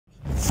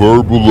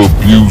Verbal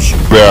Abuse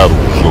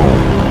Battle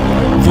Zone,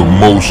 the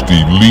most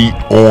elite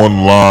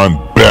online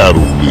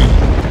battle league.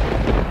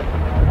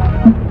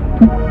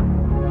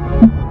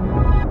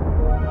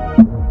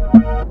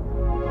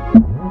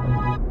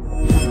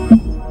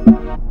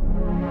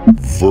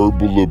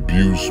 Verbal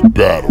Abuse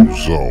Battle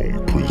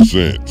Zone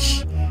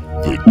presents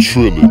the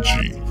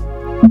Trilogy,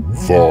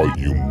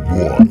 Volume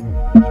 1.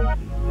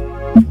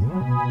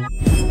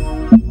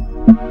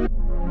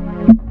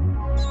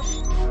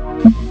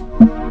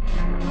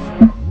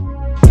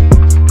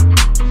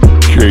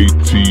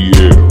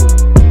 KTL.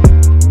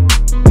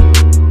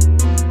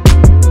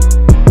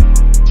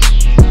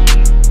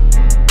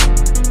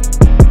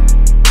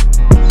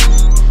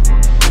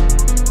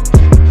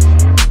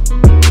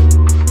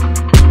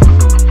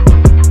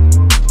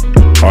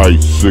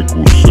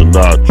 ICESICKOL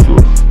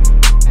Sanatra.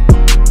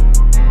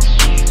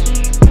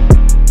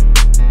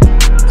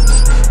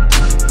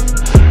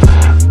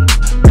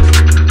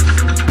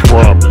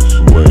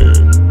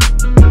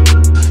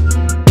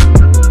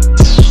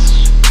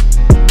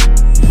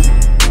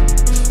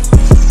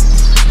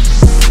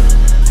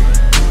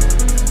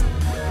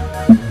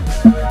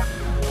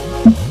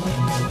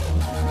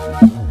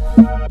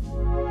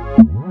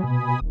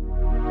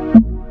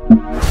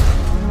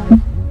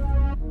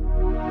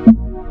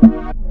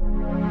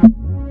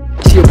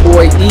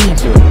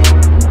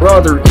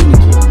 Brother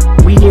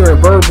Egypt. We hearing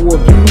verbal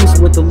abuse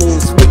with the little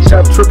switch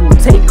up triple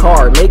take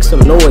card. Make some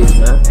noise,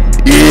 man.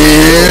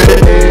 Yeah.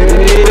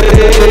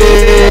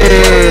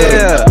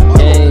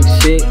 Gang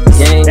shit,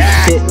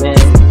 man.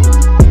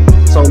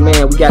 So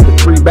man, we got the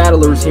three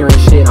battlers here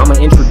and shit. I'm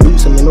gonna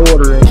introduce them in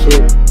order and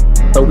shit.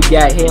 So we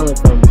got hailing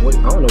from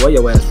I don't know where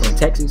your ass from.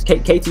 Texas?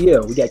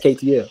 KTL. We got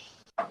KTL.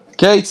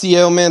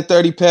 KTL, man,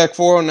 30 pack,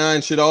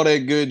 409 shit, all that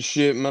good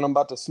shit, man. I'm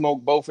about to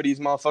smoke both of these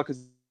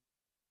motherfuckers.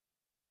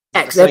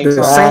 At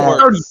the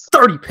same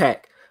 30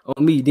 pack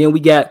on me. Then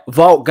we got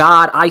Vault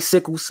God,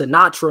 ICESICKOL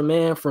Sanatra,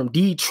 man, from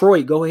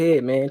Detroit. Go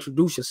ahead, man.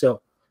 Introduce yourself.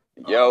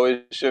 Yo,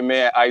 it's your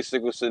man,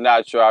 ICESICKOL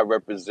Sanatra. I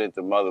represent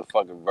the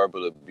motherfucking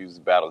Verbal Abuse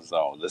Battle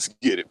Zone. Let's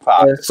get it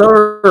poppin'. Yes,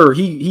 sir.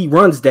 He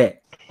runs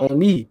that on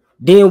me.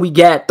 Then we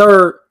got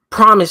third,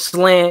 Promised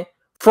Land,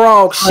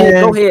 Frog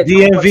shit. Go ahead.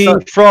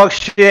 DMV, Frog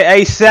shit,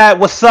 ASAP.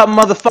 What's up,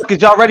 motherfuckers?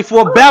 Y'all ready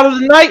for a battle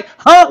tonight?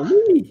 Huh?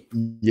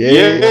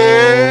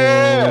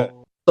 Yeah.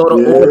 So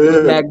the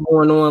order we got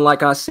going on,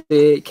 like I said,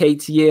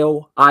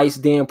 KTL, Ice,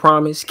 then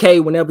Promise. K,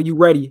 whenever you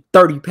ready,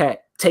 30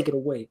 pack. Take it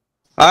away.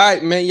 All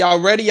right, man.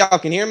 Y'all ready? Y'all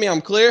can hear me? I'm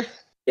clear?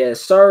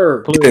 Yes,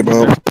 sir. Clear,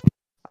 bro.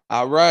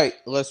 All right,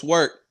 let's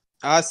work.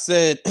 I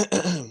said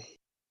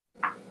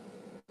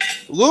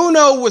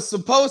Luno was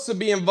supposed to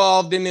be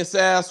involved in this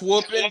ass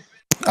whooping.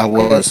 I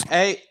was.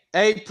 Hey,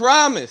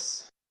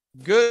 Promise.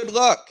 Good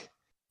luck.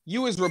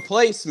 You his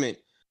replacement.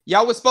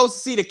 Y'all was supposed to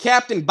see the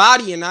captain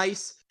body in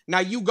Ice. Now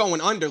you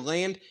going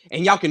underland,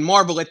 and y'all can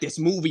marvel at this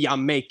movie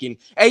I'm making.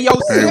 Hey, yo,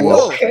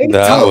 Sickle.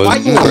 That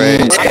was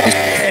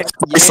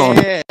great.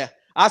 Yeah.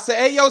 I said,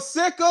 hey, yo,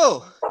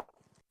 Sickle.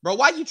 Bro,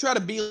 why you try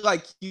to be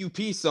like UP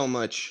so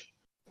much?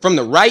 From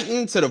the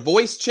writing to the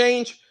voice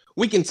change,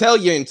 we can tell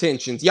your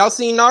intentions. Y'all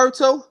seen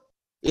Naruto?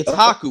 It's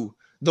Haku.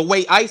 The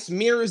way Ice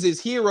mirrors his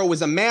hero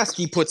is a mask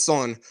he puts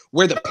on,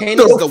 where the pen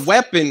is the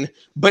weapon.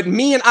 But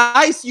me and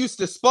Ice used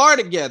to spar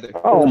together.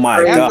 Oh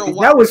my god,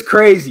 that was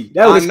crazy.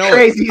 That was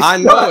crazy. I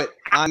know it.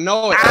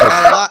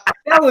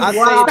 That was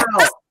wild.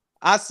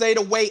 I say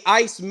the way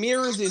Ice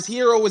mirrors his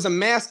hero is a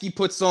mask he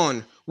puts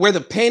on, where the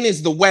pen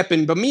is the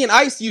weapon. But me and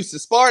Ice used to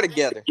spar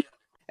together.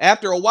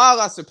 After a while,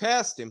 I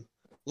surpassed him,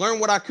 learned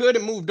what I could,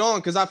 and moved on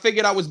because I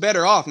figured I was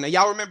better off. Now,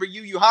 y'all remember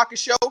Yu Yu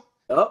Hakusho?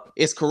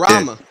 It's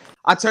Kurama. Yeah.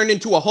 I turned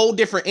into a whole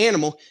different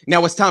animal.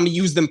 Now it's time to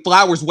use them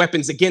flowers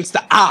weapons against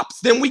the ops.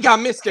 Then we got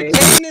Mr.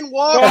 Kane and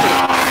Walker.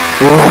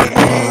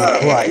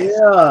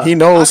 Yeah. He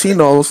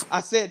knows.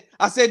 I said,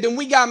 then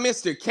we got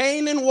Mr.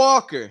 Kane and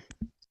Walker.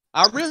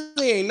 I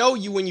really ain't know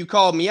you when you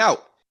called me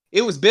out.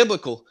 It was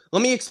biblical.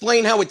 Let me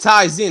explain how it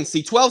ties in.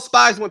 See, 12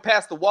 spies went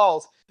past the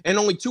walls, and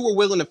only 2 were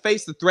willing to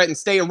face the threat and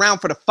stay around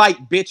for the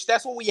fight, bitch.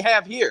 That's what we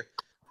have here.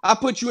 I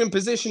put you in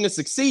position to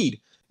succeed.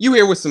 You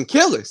here with some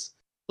killers.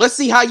 Let's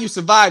see how you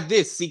survive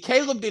this. See,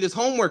 Caleb did his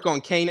homework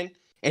on Canaan,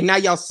 and now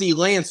y'all see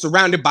land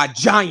surrounded by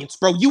giants,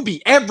 bro. You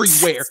be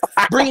everywhere,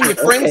 bringing your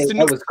friends to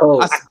new.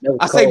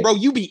 I say, bro,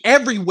 you be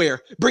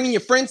everywhere, bringing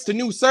your friends to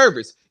new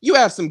servers. You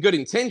have some good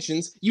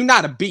intentions. You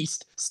not a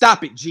beast.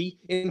 Stop it, G.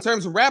 In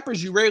terms of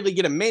rappers, you rarely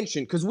get a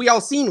mention because we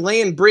all seen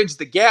Land bridge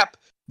the gap,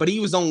 but he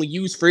was only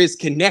used for his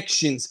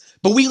connections.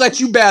 But we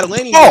let you battle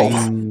anyway.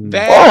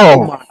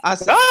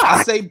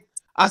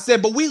 I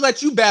said, but we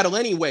let you battle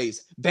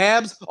anyways.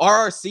 Babs,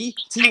 RRC,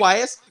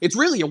 TYS, it's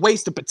really a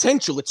waste of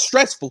potential. It's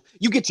stressful.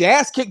 You get your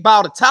ass kicked by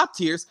all the top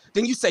tiers,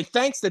 then you say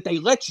thanks that they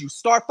let you.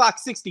 Star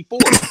Fox 64.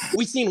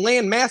 We seen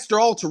Land Master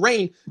All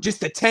Terrain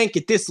just a tank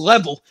at this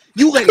level.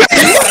 You let TYS.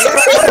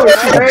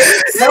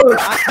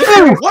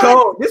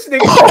 This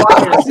nigga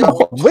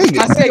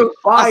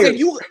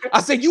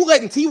I said you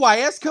letting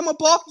TYS come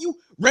up off you?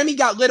 Remy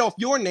got lit off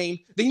your name,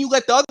 then you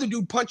let the other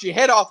dude punch your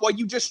head off while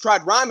you just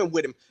tried rhyming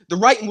with him. The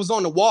writing was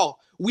on the wall.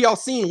 We all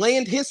seen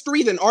land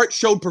history, then art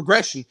showed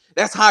progression.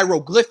 That's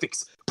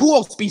hieroglyphics.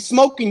 Pools be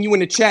smoking you in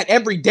the chat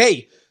every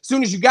day.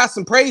 Soon as you got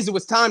some praise, it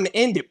was time to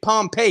end it.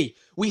 Pompeii.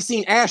 We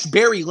seen Ash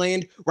bury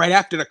land right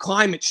after the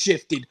climate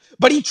shifted.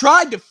 But he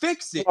tried to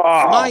fix it.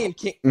 Lion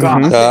King.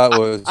 That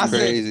was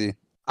crazy.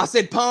 I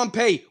said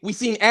Pompeii. We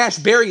seen Ash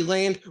bury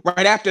land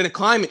right after the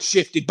climate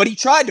shifted, but he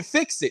tried to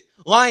fix it.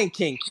 Lion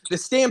King, the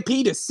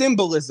stampede is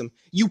symbolism.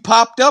 You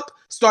popped up,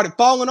 started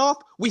falling off.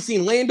 We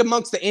seen land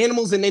amongst the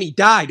animals, and then he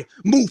died.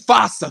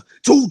 Mufasa,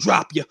 tool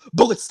drop you,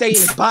 bullets stay in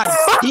his body.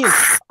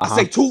 I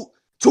say tool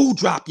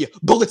drop you,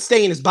 bullets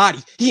stay in his body.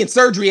 He in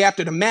surgery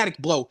after the Matic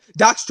blow.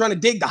 Doc's trying to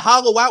dig the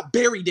hollow out,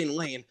 buried in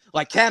land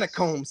like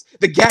catacombs.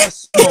 The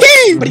gas smoke,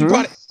 but he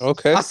brought it.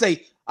 Okay. I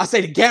say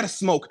the gas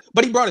smoke,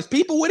 but he brought his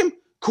people with him.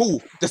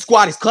 Cool. The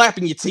squad is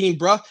clapping your team,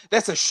 bruh.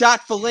 That's a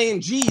shot for laying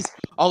G's.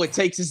 All it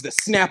takes is the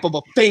snap of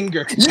a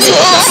finger.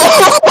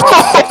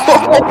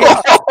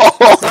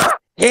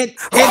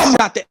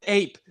 Headshot the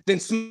ape. Then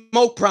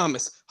smoke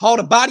promise. Haul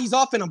the bodies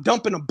off and I'm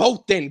dumping them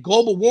both then.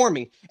 Global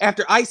warming.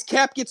 After ice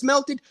cap gets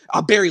melted,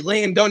 I'll bury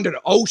land under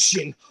the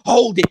ocean.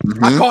 Hold it.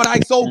 I caught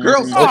ice old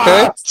girl.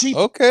 Okay.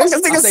 Okay.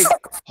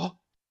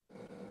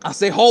 I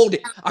say, hold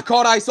it. I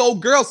caught ice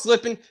old girl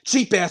slipping.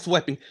 Cheap ass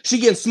weapon. She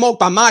getting smoked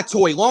by my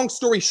toy. Long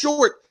story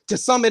short, to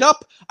sum it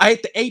up, I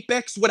hit the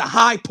apex with a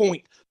high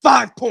point.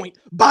 5 point.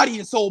 Body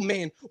this old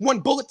man. 1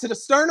 bullet to the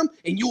sternum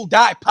and you'll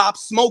die. Pop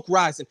smoke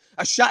rising.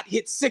 A shot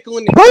hit sickle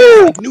in the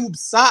chest like noob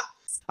side.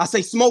 I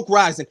say smoke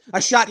rising.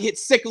 A shot hit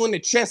sickle in the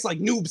chest like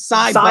noob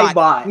side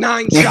bot.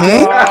 9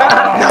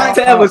 shots.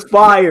 That was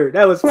fire.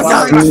 That was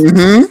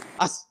fire.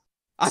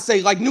 I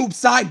say like noob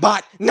side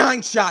bot.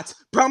 9 shots.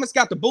 Promise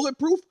got the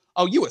bulletproof.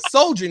 Oh, you a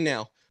soldier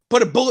now.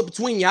 Put a bullet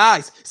between your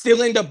eyes.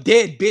 Still end up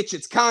dead, bitch.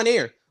 It's Con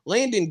Air.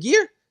 Landing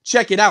gear?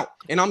 Check it out.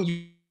 And I'm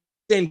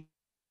using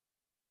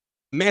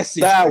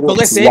message. But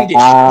let's end it.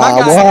 What?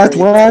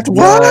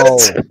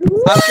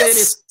 I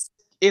said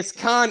it's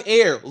Con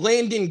Air.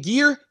 Landing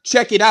gear?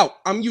 Check it out.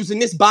 I'm using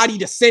this body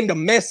to send a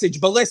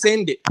message, but let's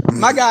end it.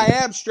 My guy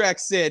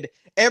Abstract said,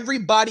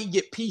 everybody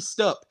get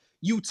pieced up.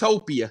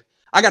 Utopia.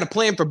 I got a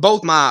plan for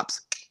both my ops.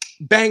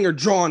 Banger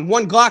drawn.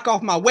 1 Glock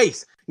off my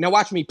waist. Now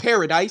watch me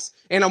paradise,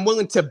 and I'm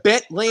willing to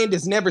bet land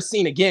is never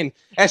seen again.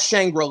 That's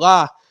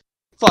Shangri-La.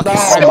 Fuck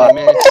it,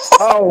 man.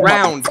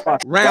 Round.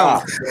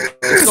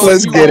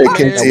 Let's get it,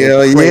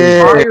 KTL.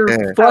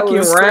 Yeah.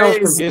 Fucking round.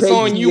 It's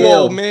on you,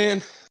 old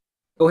man.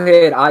 Go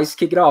ahead, Ice.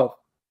 Kick it off.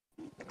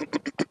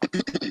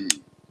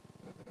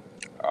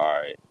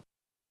 All right.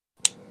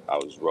 I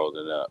was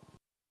rolling up.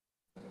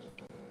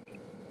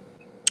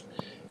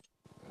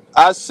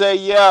 I say,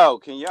 yo,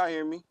 can y'all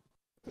hear me?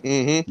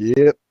 Mm-hmm.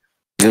 Yep.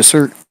 Yes,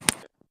 sir.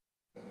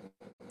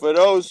 For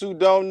those who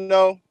don't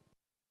know,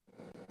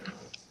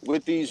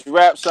 with these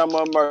raps, I'm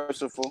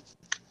unmerciful.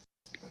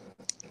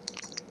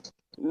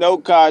 No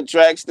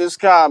contracts, this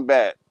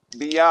combat.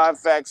 Beyond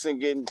facts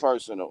and getting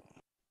personal.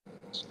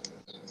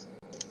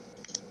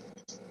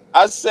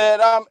 I said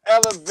I'm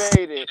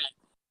elevated.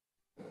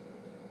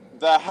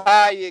 The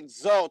high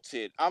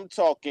exalted. I'm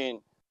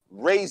talking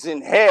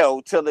raising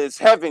hell till it's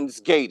heavens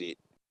gated.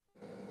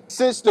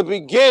 Since the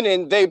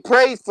beginning, they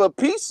prayed for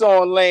peace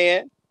on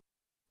land.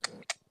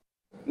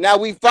 Now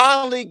we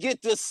finally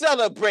get to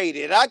celebrate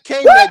it. I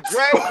came to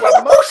drag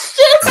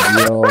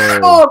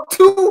Oh,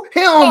 to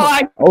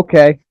him.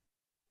 Okay.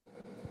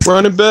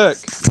 Run it back.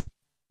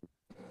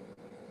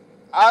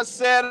 I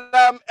said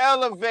I'm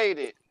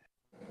elevated.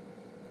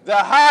 The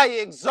high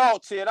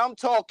exalted. I'm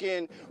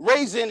talking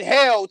raising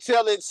hell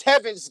till it's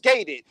heavens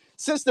gated.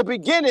 Since the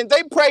beginning,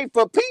 they prayed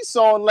for peace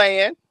on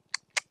land.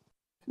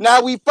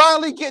 Now we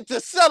finally get to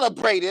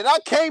celebrate it. I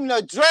came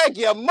to drag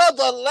your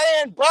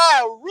motherland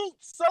by a root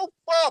so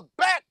far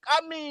back.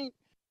 I mean,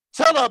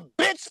 till a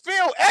bitch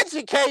feel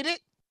educated.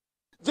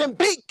 Then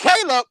beat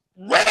Caleb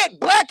red,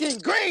 black,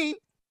 and green.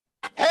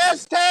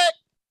 Hashtag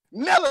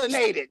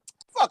melanated.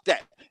 Fuck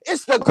that.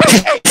 It's the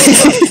great ape.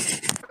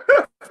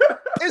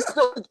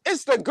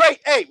 It's the great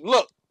ape.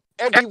 Look,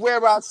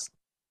 everywhere I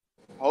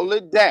hold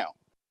it down.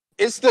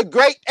 It's the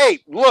great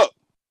ape. Look.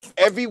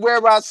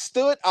 Everywhere I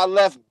stood, I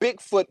left big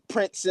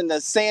footprints in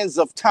the sands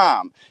of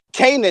time.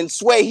 Kanan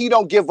swear he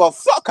don't give a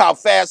fuck how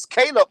fast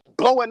Caleb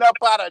blowing up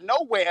out of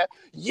nowhere.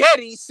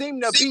 Yeti seem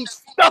to be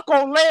stuck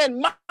on land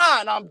mine.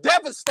 I'm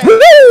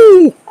devastated.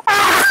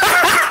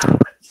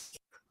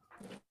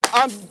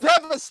 I'm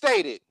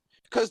devastated.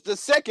 Because the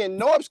second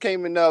Norbs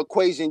came in the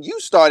equation,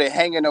 you started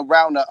hanging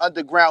around the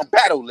underground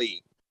battle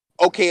league.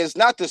 Okay, it's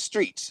not the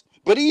streets,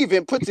 but he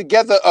even put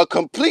together a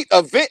complete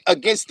event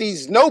against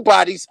these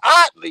nobodies,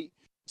 oddly,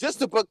 just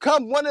to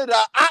become one of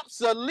the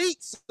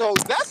obsoletes. So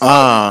that's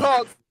what we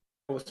call. It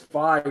was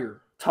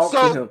fire. Talk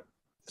to him.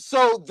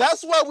 So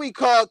that's what we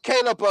call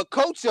Caleb a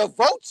culture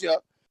vulture.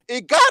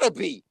 It gotta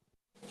be.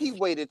 He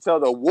waited till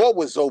the war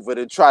was over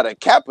to try to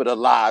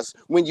capitalize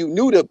when you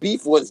knew the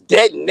beef was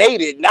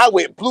detonated. Now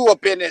it blew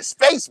up in his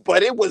face,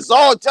 but it was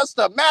all just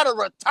a matter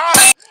of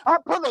time. I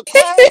put a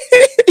call.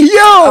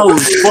 Yo! That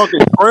was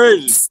fucking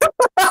crazy.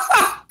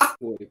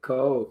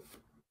 Cold.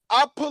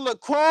 I pull a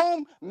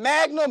chrome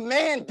Magnum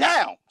man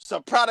down. It's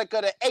a product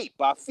of the ape.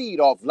 I feed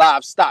off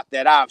livestock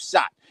that I've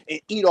shot and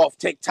eat off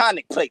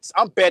tectonic plates.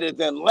 I'm better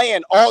than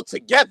land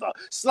altogether.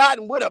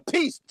 Sliding with a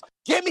piece.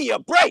 Give me a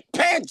break,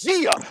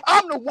 Pangea.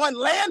 I'm the one,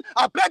 land.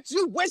 I bet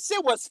you wish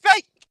it was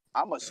fake.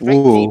 I'm a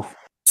straight demon.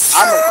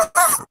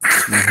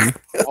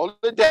 Hold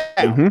it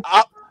down.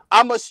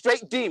 I'm a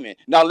straight demon.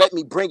 Now let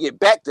me bring it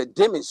back to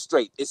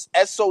demonstrate. It's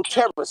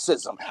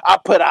esotericism. I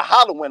put a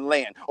hollow in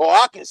land, or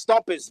I can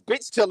stomp his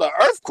bitch till an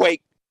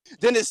earthquake.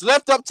 Then it's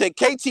left up to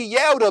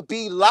KTL to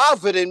be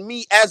liver than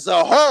me as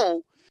a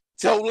whole.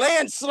 Till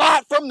land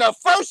slide from the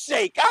first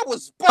shake. I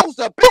was supposed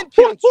to been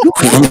killed you.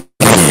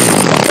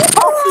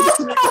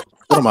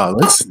 What am I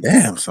listening?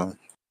 Damn, son.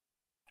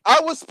 I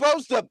was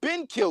supposed to have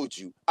been killed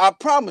you. I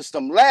promised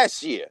them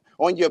last year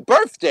on your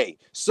birthday.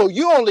 So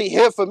you only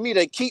here for me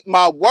to keep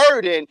my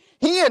word, and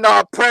he in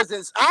our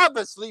presence,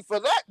 obviously, for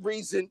that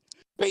reason,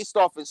 based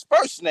off his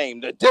first name.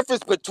 The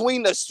difference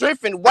between the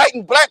strength and white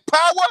and black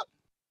power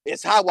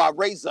is how I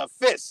raise a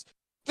fist.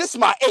 This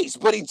my ace,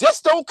 but he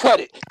just don't cut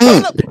it.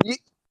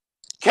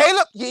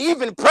 Caleb, you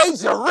even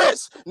praise your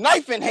wrist,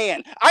 knife in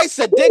hand. I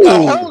said dig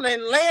a hole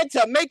in land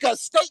to make a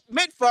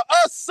statement for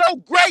us so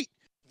great.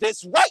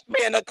 This white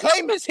man to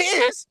claim is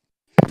his.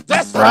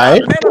 That's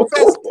right.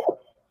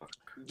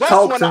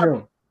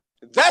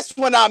 That's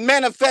when I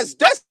manifest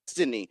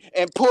destiny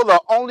and pull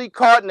the only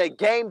card in the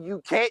game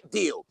you can't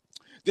deal.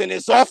 Then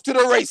it's off to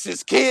the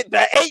races, kid.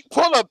 The 8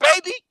 puller,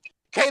 baby.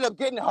 Caleb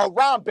getting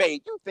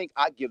Harambe. You think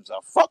I gives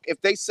a fuck if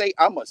they say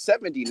I'm a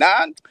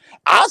 79?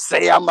 I'll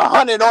say I'm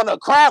 100 on the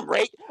crime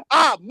rate.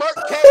 I'm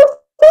Caleb.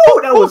 Oh,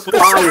 that was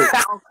fire.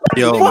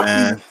 Yo,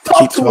 man.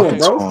 Keep talking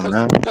to him,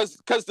 man.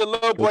 Because the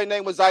little boy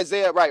name was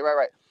Isaiah.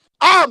 Right.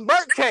 I'm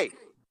K.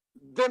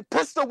 Then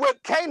pistol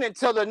whip Kane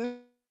until the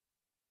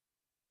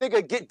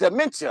nigga get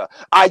dementia.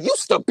 I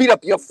used to beat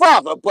up your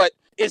father, but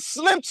it's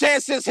slim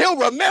chances he'll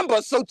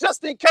remember. So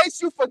just in case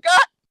you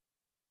forgot.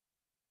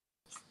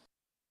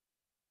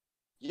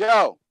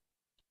 Yo.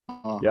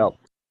 Yo.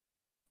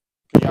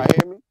 Can y'all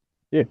hear me?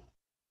 Yeah.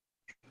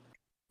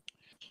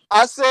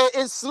 I said,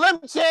 it's slim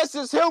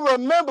chances he'll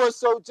remember,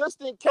 so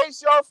just in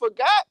case y'all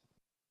forgot,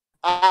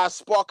 I'll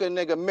spark a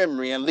nigga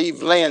memory and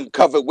leave land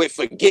covered with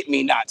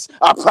forget-me-nots.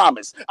 I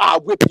promise. I'll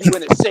whip you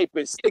in a shape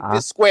and stick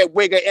this square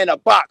wigger in a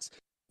box.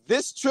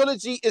 This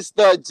trilogy is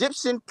the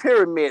Egyptian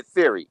pyramid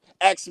theory.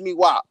 Ask me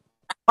why.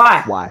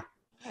 Why?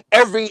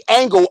 Every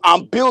angle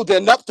I'm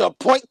building up to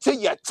point to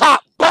your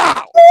top.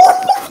 Bow!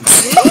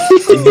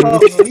 He's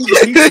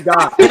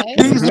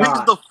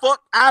the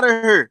fuck out of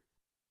here.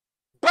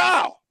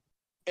 Bow!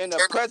 In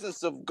the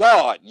presence of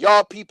God,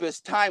 y'all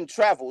people's time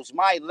travels.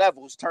 My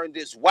levels turn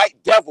this white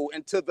devil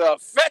into the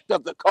effect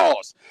of the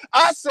cause.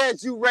 I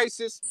said you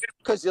racist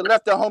because you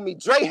left the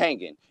homie Dre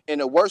hanging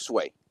in a worse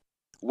way.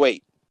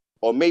 Wait,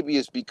 or maybe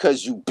it's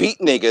because you beat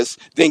niggas,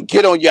 then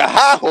get on your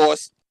high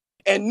horse,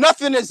 and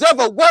nothing is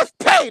ever worth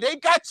pay. They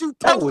got you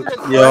posted.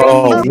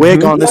 Yo,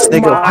 wig on this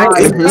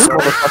nigga. This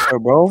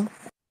motherfucker, bro.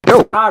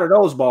 Yo, out of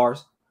those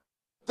bars.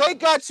 They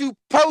got you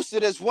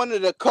posted as one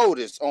of the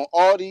coders on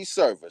all these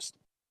servers.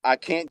 I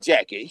can't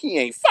jack it. He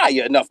ain't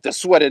fire enough to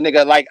sweat a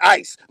nigga like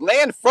ice.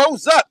 Land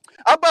froze up.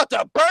 I'm about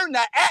to burn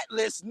the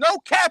Atlas. No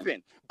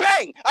capping.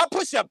 Bang. I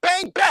push a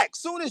bang back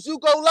soon as you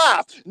go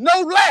live.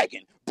 No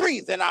lagging.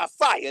 Breathe and I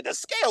fire. The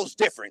scale's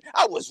different.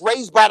 I was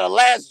raised by the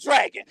last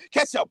dragon.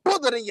 Catch a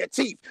bullet in your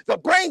teeth. The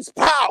brains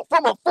pow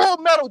from a full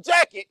metal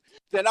jacket.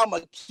 Then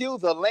I'ma kill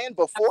the land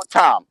before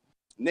time.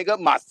 Nigga,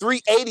 my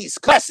 380s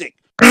classic.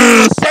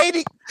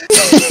 Shady.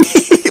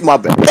 My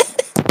bad.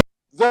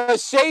 The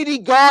shady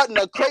garden,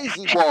 a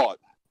crazy ward.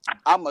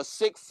 I'm a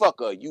sick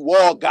fucker. You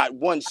all got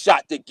one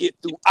shot to get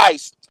through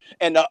ice.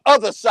 And the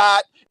other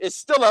side is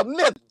still a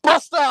myth.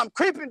 Buster, I'm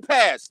creeping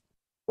past.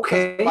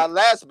 Okay. My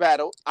last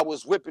battle, I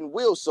was whipping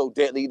wheels so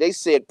deadly, they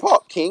said,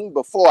 "Park, King,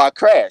 before I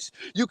crash."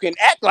 You can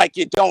act like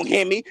you don't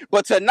hear me,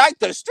 but tonight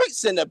the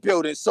streets in the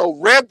building, so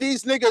rev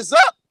these niggas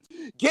up.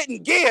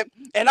 Getting geared,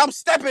 and I'm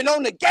stepping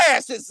on the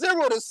gas at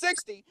 0 to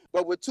 60,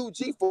 but with 2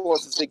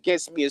 G-forces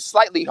against me, it's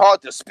slightly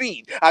hard to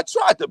speed. I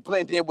tried to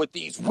blend in with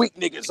these weak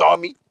niggas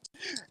on me,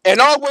 and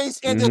always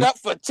ended up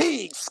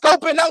fatigued,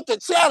 scoping out the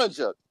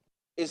challenger.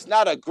 It's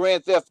not a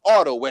Grand Theft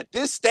Auto. At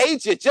this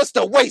stage, it's just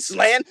a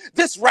wasteland.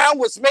 This round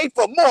was made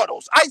for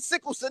mortals.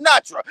 ICESICKOL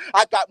SANATRA.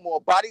 I got more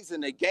bodies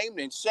in the game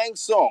than Shang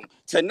Tsung.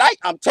 Tonight,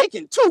 I'm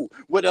taking 2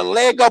 with a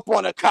leg up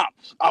on a comp.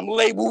 I'm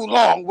Lei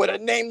Wulong with a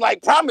name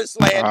like Promised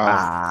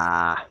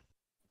Land.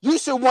 You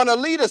should want to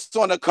lead us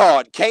on a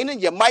card. Kanan,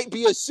 you might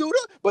be a shooter,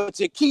 but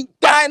you keep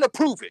dying to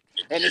prove it.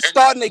 And it's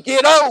starting to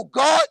get old,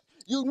 God.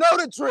 You know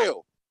the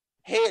drill.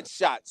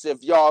 Headshots,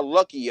 if y'all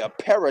lucky, a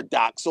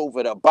paradox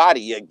over the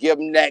body. You give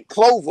them that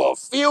clover.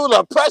 Feel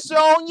the pressure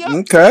on you?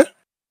 Okay.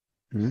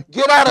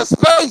 Get out of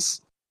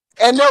space,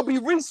 and they'll be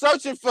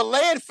researching for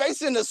land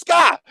facing the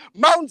sky.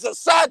 Mountains of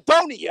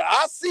Sidonia.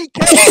 I see.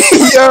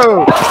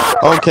 Yo.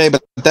 Okay,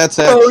 but that's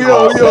actually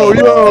yo.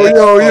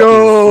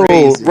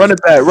 Run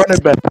it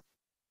back.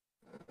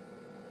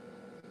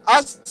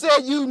 I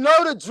said you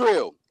know the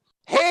drill.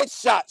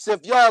 Headshots,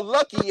 if y'all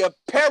lucky, a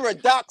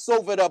paradox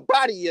over the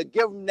body. You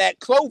give them that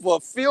clover,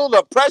 feel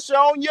the pressure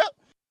on you.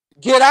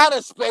 Get out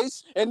of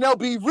space, and they'll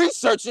be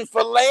researching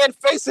for land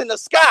facing the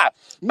sky.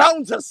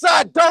 Mountains of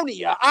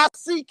Sidonia,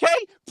 ICK,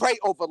 pray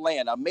over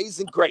land.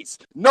 Amazing grace,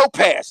 no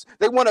pass.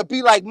 They want to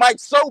be like Mike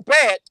so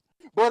bad,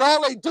 but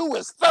all they do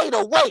is fade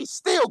away.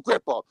 Steel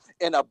gripper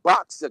in a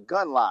box of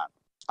gun line.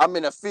 I'm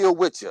in a field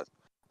with you.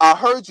 I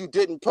heard you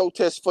didn't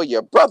protest for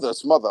your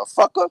brothers,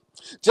 motherfucker.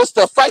 Just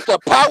to fight the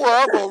power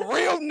of a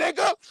real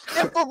nigga.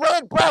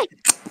 Infrared bright.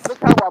 Look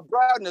how I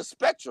broaden the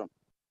spectrum.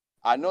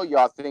 I know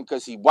y'all think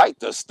because he white,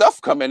 the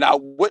stuff coming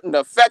out wouldn't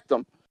affect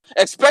him.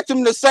 Expect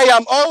him to say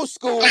I'm old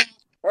school,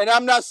 and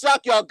I'm not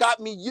shocked y'all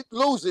got me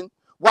losing.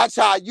 Watch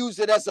how I use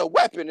it as a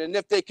weapon. And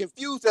if they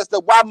confused as to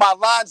why my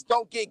lines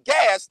don't get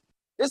gassed,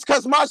 it's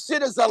because my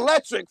shit is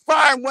electric,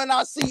 firing when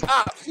I see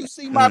ops. You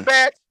see my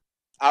badge?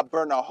 I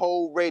burn a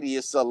whole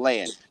radius of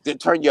land, then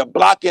turn your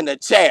block into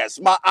Chaz.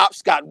 My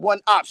ops got one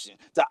option,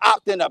 to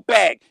opt in a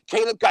bag.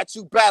 Caleb got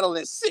you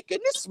battling sick,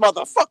 and this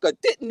motherfucker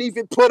didn't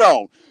even put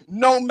on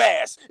no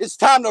mask. It's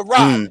time to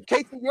ride.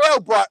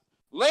 KTL brought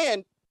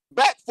land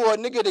back for a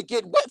nigga to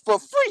get wet for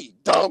free,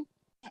 dumb.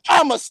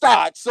 I'm a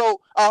start,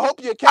 so I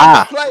hope you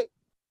can't play.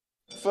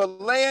 For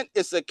land,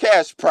 it's a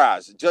cash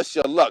prize. Just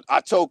your luck. I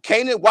told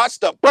Kanan, watch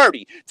the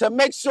birdie to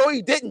make sure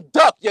he didn't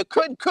duck. You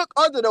couldn't cook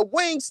under the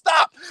wing.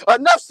 Stop.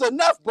 Enough's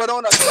enough, but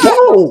on a side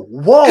note,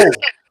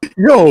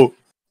 Yo.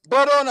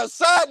 But on a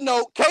side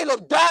note,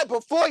 Caleb died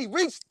before he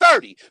reached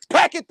 30.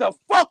 Pack it the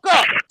fuck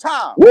up.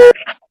 Time.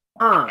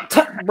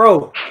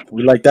 Bro.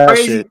 We like that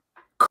shit.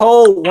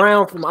 Cold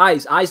round from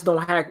Ice. Ice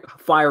don't have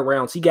fire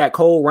rounds. He got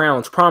cold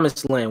rounds.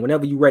 Promised land.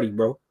 Whenever you ready,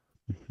 bro.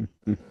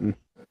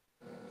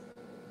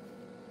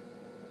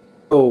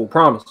 Oh,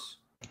 promise.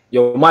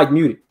 Yo, Mike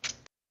muted.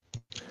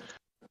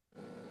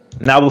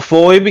 Now,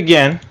 before we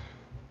begin,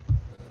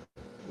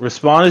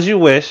 respond as you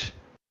wish.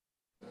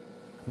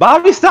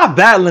 Bobby, stop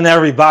battling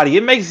everybody.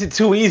 It makes it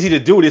too easy to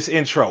do this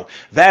intro.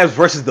 Vaz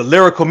versus the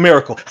Lyrical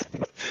Miracle.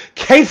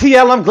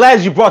 KTL, I'm glad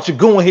you brought your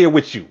goon here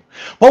with you.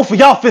 Both of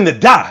y'all finna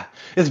die.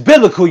 It's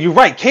biblical, you're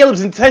right.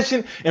 Caleb's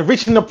intention in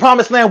reaching the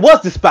promised land was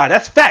to spy.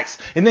 That's facts.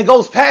 And then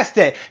goes past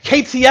that.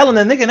 KTL and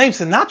a nigga named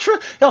Sinatra,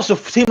 y'all should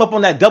team up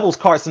on that doubles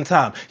card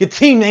sometime. Your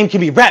team name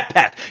can be Rat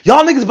Pack.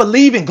 Y'all niggas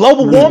believe in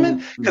global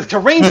warming? Because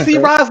Kareem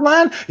C-Rise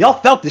line, y'all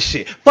felt this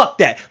shit. Fuck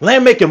that.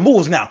 Land making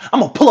moves now. I'm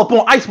gonna pull up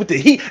on Ice with the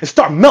heat and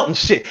start melting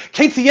shit.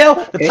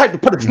 KTL, the type to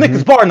put a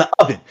Snickers bar in the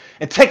oven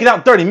and take it out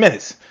in 30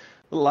 minutes.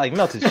 Like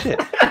melted shit.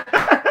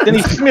 Then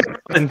he smeared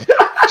and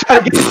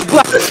tried to get his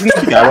black.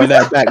 Gotta run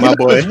that back, my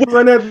boy.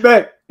 Run that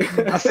back.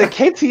 I said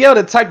KTL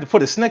the type to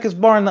put a Snickers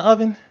bar in the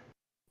oven,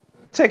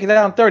 take it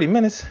out in 30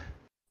 minutes,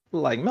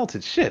 like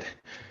melted shit.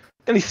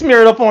 Then he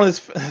smeared up on his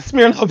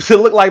to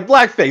look like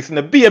blackface, and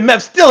the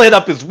BMF still hit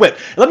up his whip.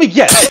 Let me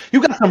guess,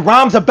 you got some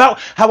rhymes about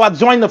how I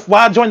joined the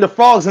frogs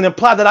and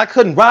implied that I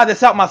couldn't ride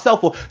this out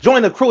myself or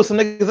join the crew of some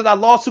niggas that I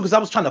lost to because I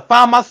was trying to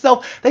find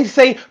myself. They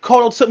say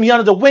Kodo took me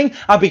under the wing.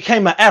 I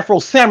became an Afro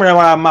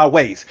samurai in my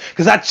ways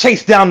because I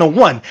chased down the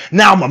one.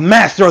 Now I'm a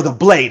master of the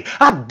blade.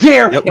 I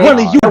dare one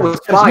of you it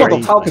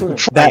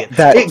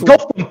go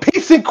from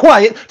peace and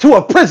quiet to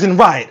a prison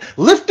riot.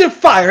 Lift and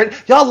fire it.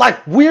 Y'all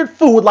like weird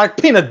food like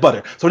peanut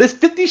butter. So this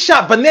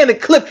 50-shot banana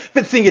clip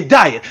fits in your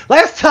diet.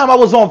 Last time I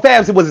was on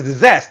Vabs, it was a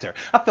disaster.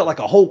 I felt like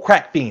a whole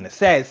crack fiend, a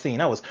sad scene.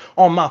 I was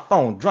on my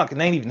phone drunk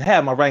and ain't even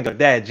have my Wrangler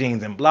dad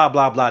jeans and blah,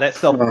 blah, blah. That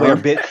self-aware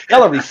bit.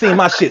 Y'all already seen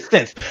my shit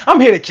since.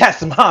 I'm here to catch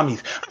some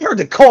homies. I heard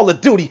the Call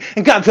of Duty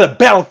and got into the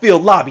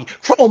battlefield lobby.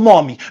 Chrome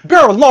on me.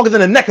 Barrel longer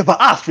than the neck of an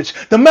ostrich.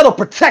 The metal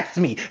protects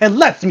me and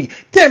lets me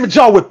damage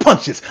y'all with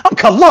punches. I'm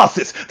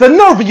Colossus. The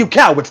nerve of you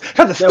cowards.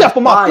 Tried to step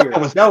on my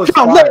flowers.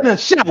 Found lightning in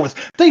showers.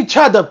 They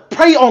tried to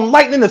prey on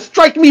lightning to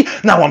strike me.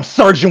 Now I'm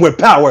surging with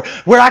power.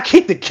 Where I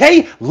keep the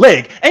K,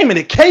 leg. Aiming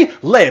at K,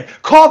 lead.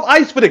 Carve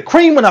ice for the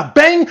cream when I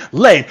bang,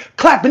 lead.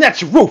 Clapping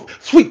at your roof.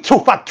 Sweet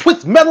tooth, I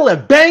twist metal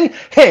and bang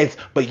heads.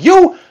 But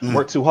you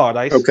work too hard,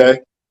 Ice.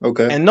 Okay.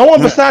 And no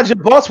one besides your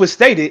boss would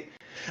state it.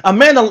 A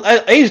man,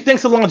 age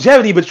thinks of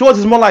longevity, but yours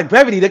is more like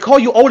brevity. They call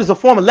you old as a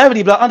form of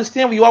levity, but I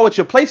understand where you are with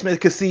your placement.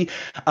 Because see,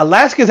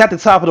 Alaska's at the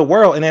top of the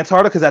world and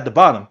Antarctica's at the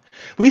bottom.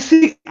 We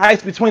see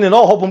ice between it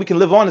all, hoping we can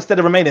live on instead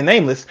of remaining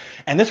nameless.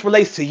 And this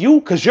relates to you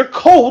because you're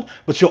cold,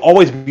 but you'll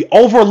always be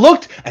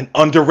overlooked and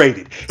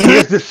underrated.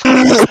 Here's this.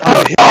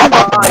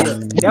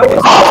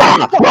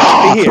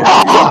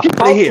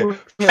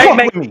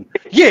 Make me.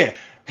 Yeah.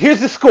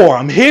 Here's the score.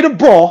 I'm here to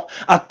brawl.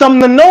 I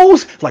thumb the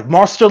nose like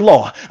martial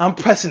law. I'm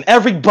pressing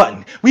every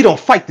button. We don't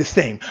fight the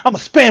same. I'ma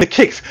spam the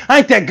kicks. I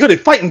ain't that good at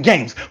fighting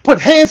games.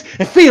 Put hands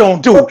and feet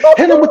on dude.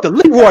 Hit him with the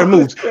Leroy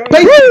moves.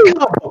 Basic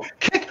combo.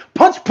 Kick,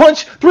 punch,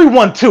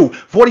 3-1-2.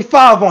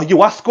 45 on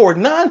you. I scored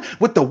 9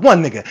 with the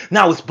one nigga.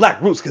 Now it's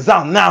Black Roots because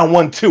I'm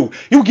 9-1-2.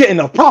 You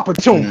getting a proper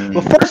tune.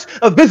 But first,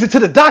 a visit to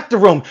the doctor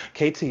room.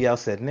 KTL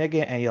said,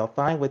 nigga, and y'all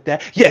fine with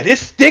that? Yeah,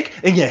 this stick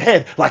in your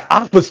head like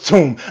Oppa's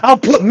tomb. I'll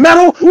put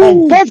metal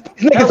on both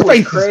niggas'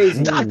 faces.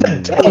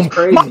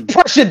 My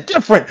pressure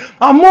different.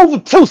 I'll move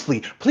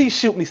obtusely. Please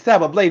shoot me,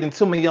 stab a blade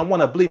into me. I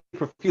want to bleed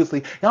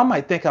profusely. Y'all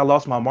might think I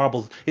lost my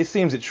marbles. It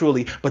seems it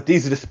truly, but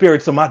these are the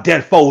spirits of my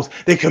dead foes.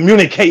 They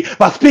communicate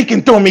by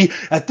speaking through me.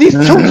 If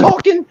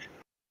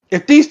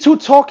these two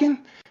talking,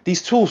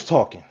 these tools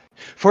talking.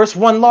 First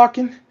one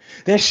larking,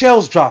 then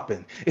shells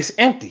dropping. It's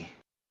empty,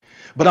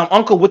 but I'm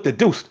Uncle with the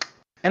deuce.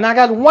 And I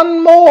got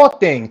one more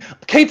thing.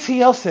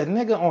 KTL said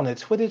nigga on the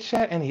Twitter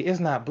chat, and he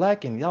is not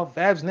black, and y'all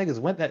Vabs niggas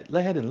went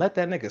ahead and let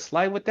that nigga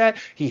slide with that.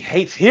 He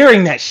hates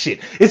hearing that shit.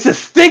 It's a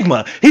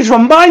stigma. He's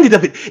reminded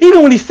of it.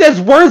 Even when he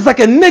says words like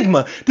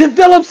enigma,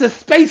 develops a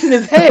space in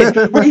his head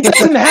where he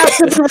doesn't have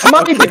to be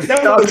reminded.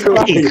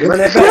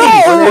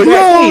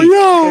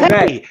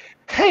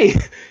 Hey,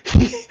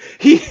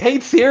 he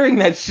hates hearing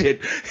that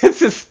shit.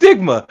 It's a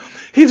stigma.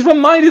 He's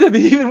reminded of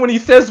it even when he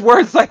says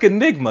words like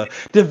enigma.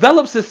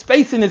 Develops a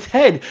space in his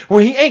head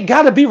where he ain't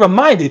gotta be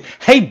reminded.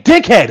 Hey,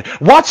 dickhead,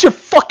 watch your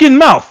fucking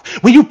mouth.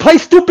 When you play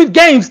stupid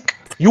games,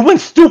 you win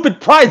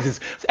stupid prizes.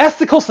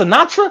 ICESICKOL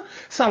Sanatra?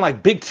 Sound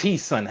like Big T,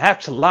 son.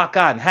 Half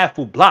Chalaka and half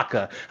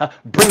Ublaka.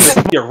 Bring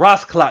the your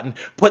Rosclot and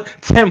put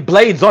 10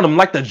 blades on him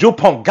like the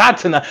Jupong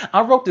Gatana.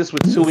 I wrote this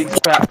with 2 weeks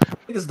prep.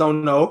 Niggas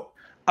don't know.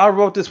 I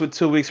wrote this with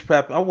 2 weeks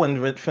prep. I wasn't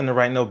finna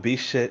write no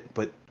beast shit,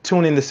 but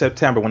tune into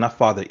September when I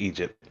father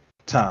Egypt.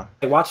 Tom.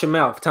 Hey, watch your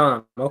mouth,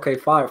 Tom. Okay,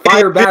 fire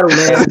battle,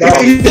 man.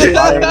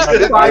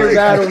 Fire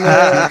battle,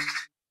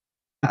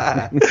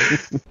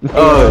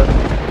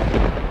 man.